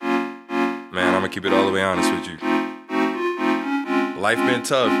Man, I'ma keep it all the way honest with you. Life been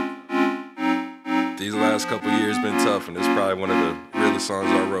tough. These last couple years been tough, and it's probably one of the realest songs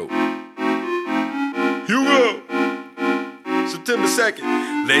I wrote. JUGO! September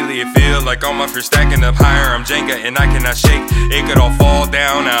 2nd. Lately it feel like all my fears stacking up higher. I'm Jenga and I cannot shake. It could all fall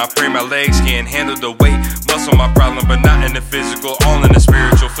down. Now I pray my legs can't handle the weight. Muscle my problem, but not in the physical, all in the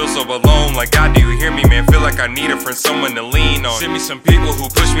spiritual. Feel so alone, like God, do you hear me, man? Feel like I need a friend, someone to lean on. Send me some people who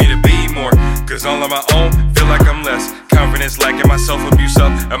push me to be more, cause all on my own, feel like I'm less. Confidence lacking, my self-abuse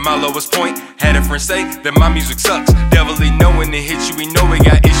up at my lowest point. Had a friend say that my music sucks. Devilly knowing it hits you, we know we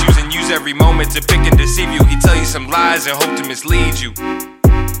got issues, and use every moment to pick and deceive you. He tell you some lies and hope to mislead you.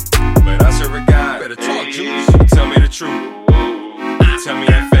 But I serve a God, better talk, Jews. Tell me the truth, tell me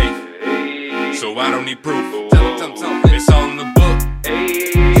that faith, so I don't need proof. It's all in the book,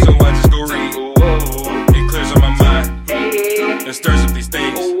 so I just go read. It clears up my mind and stirs up these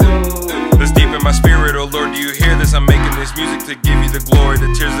things that's deep in my spirit. Oh Lord, do you hear this? I'm making this music to give you the glory.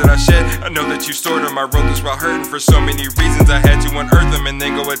 The tears that I shed, I know that you stored them. I wrote this while hurting for so many reasons. I had to unearth them and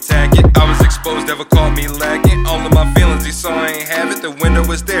then go attack it. I was exposed, devil called me lacking. All of my feelings, he saw I ain't have it. The window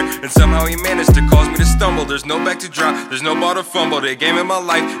was there, and somehow he managed to cause me to stumble. There's no back to drop, there's no ball to fumble. The game in my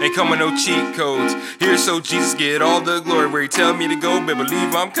life ain't coming no cheat codes. Here so Jesus get all the glory. Where he tell me to go, but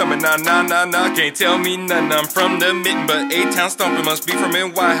believe I'm coming. Nah, can't tell me nothing. I'm from the mitten, but A-town stomping must be from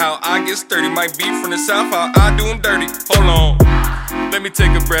NY. How I get sturdy might be from the south. How I do them dirty. Hold on, let me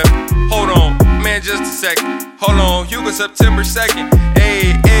take a breath. Hold on, man, just a second. Hold on, JUGO September 2nd.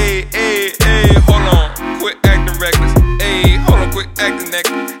 Ayy, hold on, quit acting reckless. Ayy, hold on, quit acting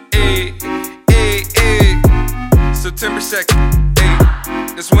necklace. Ayy, September 2nd.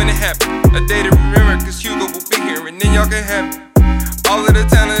 Ayy, that's when it happened. A day to remember, cause JUGO will be here, and then y'all can have it. All of the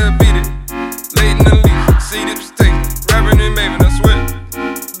talent will beat it. Late in the league, see the mistakes. Rapping and maving, I swear.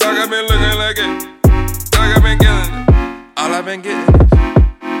 Dog, I've been looking like it. Dog, I've been killing it. All I've been getting,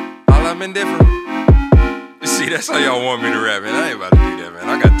 all I've been different. You see, that's how y'all want me to rap, man. I ain't about to do that, man.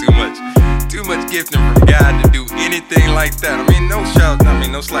 I got too much gifting from God to do anything like that. I mean, no shout, I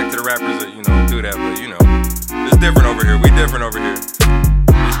mean, no slack to the rappers that, do that, but, it's different over here. We different over here.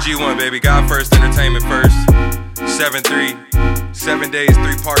 It's G1, baby. God first, entertainment first. 7-3, 7 days,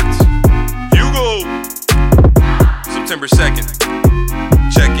 3 parts. JUGO! September 2nd.